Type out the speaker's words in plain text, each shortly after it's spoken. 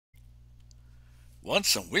Want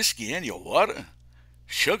some whiskey in your water?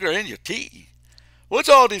 Sugar in your tea? What's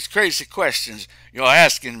all these crazy questions you're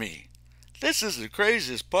asking me? This is the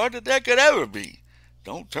craziest part that could ever be.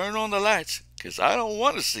 Don't turn on the lights, 'cause I don't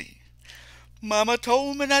want to see. Mama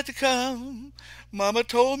told me not to come. Mama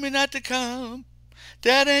told me not to come.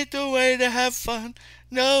 That ain't the way to have fun.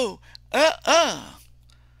 No,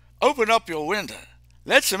 Open up your window.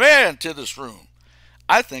 Let some air into this room.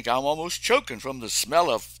 I think I'm almost choking from the smell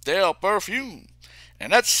of stale perfume.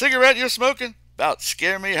 And that cigarette you're smoking about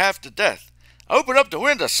scare me half to death. Open up the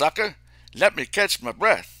window, sucker. Let me catch my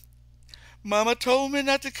breath. Mama told me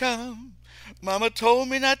not to come. Mama told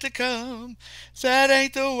me not to come. That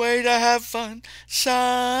ain't the way to have fun,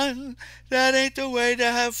 son. That ain't the way to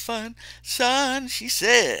have fun, son, she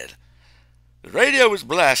said. The radio was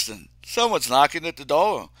blasting. Someone's knocking at the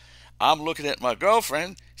door. I'm looking at my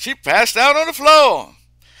girlfriend. She passed out on the floor.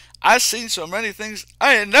 I seen so many things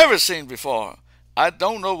I ain't never seen before. I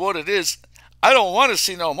don't know what it is. I don't want to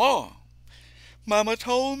see no more. Mama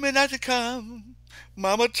told me not to come.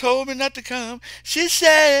 Mama told me not to come. She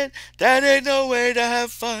said, that ain't no way to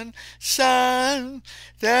have fun, son.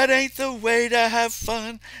 That ain't the way to have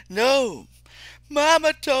fun, no.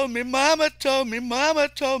 Mama told me, mama told me, mama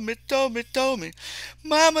told me, told me, told me.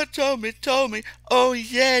 Mama told me, oh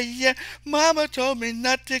yeah, yeah. Mama told me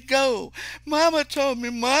not to go. Mama told me,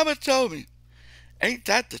 mama told me. Ain't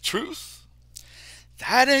that the truth?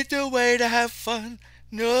 That ain't the way to have fun,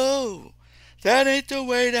 no. That ain't the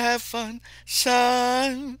way to have fun,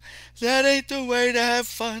 son. That ain't the way to have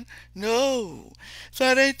fun, no.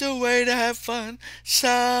 That ain't the way to have fun,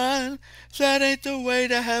 son. That ain't the way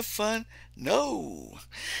to have fun, no.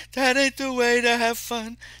 That ain't the way to have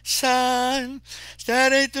fun, son.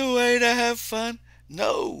 That ain't the way to have fun,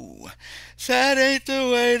 no. That ain't the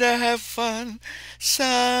way to have fun,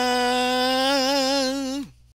 son.